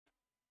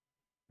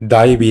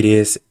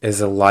Diabetes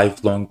is a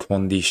lifelong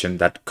condition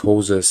that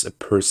causes a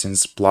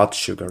person's blood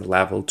sugar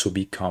level to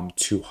become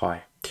too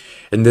high.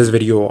 In this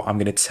video, I'm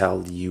going to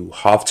tell you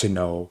how to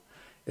know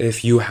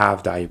if you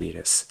have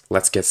diabetes.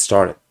 Let's get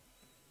started.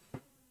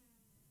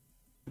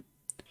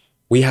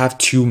 We have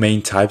two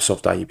main types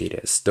of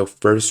diabetes. The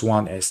first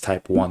one is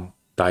type 1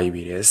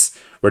 diabetes,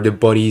 where the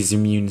body's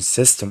immune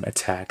system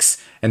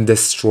attacks and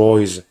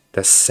destroys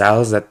the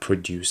cells that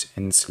produce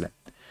insulin.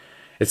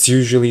 It's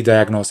usually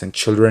diagnosed in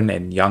children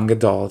and young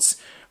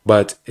adults,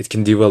 but it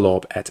can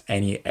develop at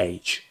any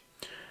age.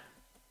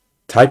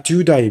 Type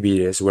 2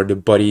 diabetes, where the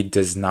body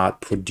does not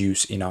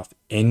produce enough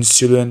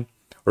insulin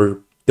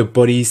or the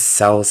body's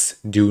cells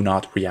do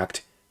not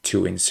react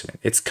to insulin.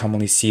 It's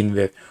commonly seen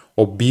with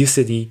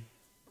obesity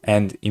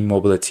and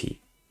immobility.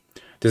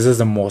 This is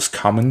the most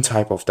common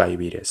type of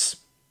diabetes.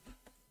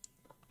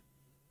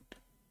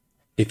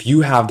 If you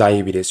have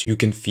diabetes, you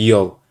can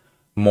feel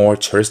more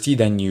thirsty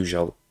than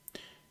usual.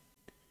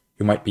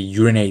 You might be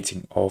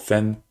urinating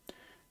often,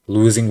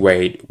 losing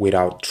weight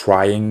without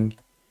trying,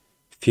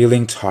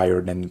 feeling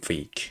tired and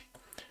weak,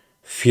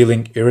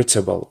 feeling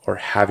irritable or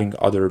having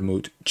other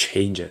mood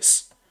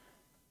changes.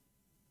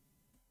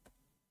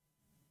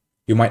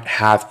 You might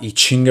have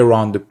itching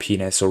around the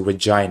penis or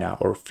vagina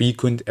or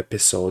frequent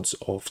episodes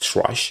of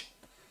thrush,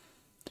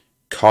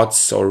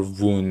 cuts or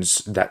wounds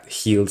that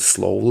heal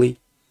slowly,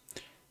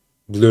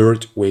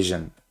 blurred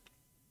vision.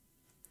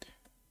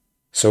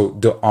 So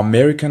the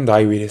American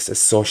Diabetes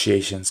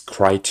Association's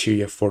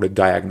criteria for the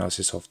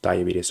diagnosis of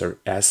diabetes are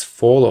as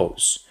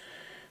follows.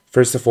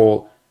 First of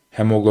all,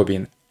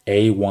 hemoglobin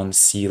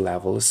A1C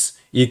levels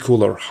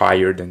equal or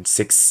higher than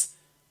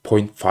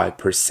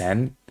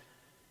 6.5%.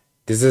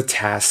 This is a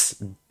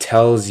test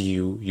tells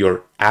you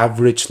your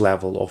average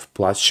level of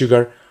blood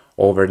sugar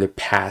over the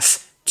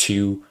past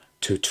 2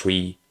 to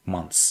 3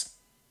 months.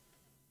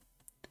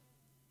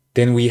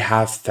 Then we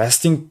have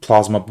fasting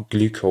plasma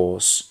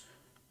glucose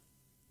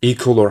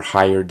equal or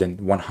higher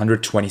than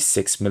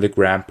 126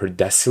 milligram per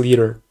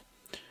deciliter.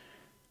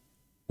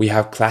 We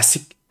have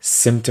classic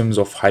symptoms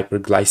of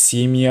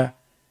hyperglycemia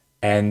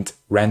and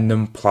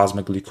random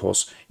plasma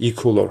glucose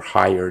equal or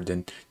higher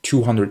than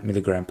 200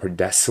 milligram per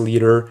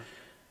deciliter.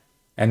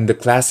 And the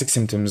classic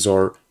symptoms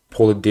are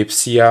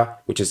polydipsia,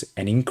 which is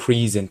an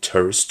increase in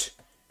thirst,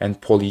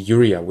 and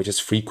polyuria, which is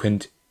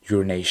frequent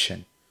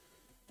urination.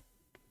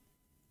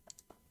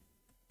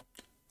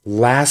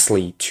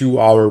 Lastly,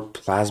 2-hour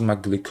plasma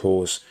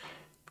glucose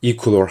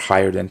equal or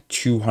higher than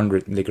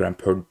 200 milligram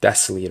per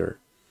deciliter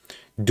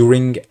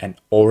during an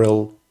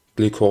oral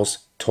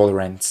glucose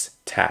tolerance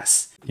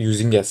test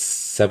using a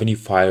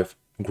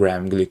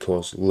 75-gram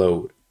glucose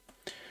load.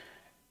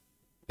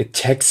 It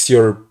checks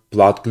your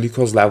blood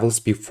glucose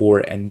levels before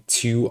and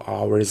 2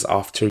 hours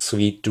after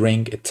sweet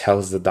drink. It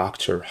tells the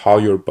doctor how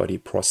your body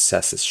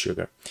processes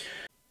sugar.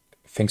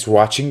 Thanks for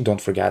watching.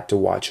 Don't forget to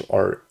watch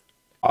our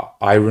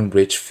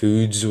iron-rich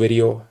foods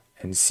video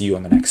and see you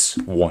on the next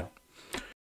one.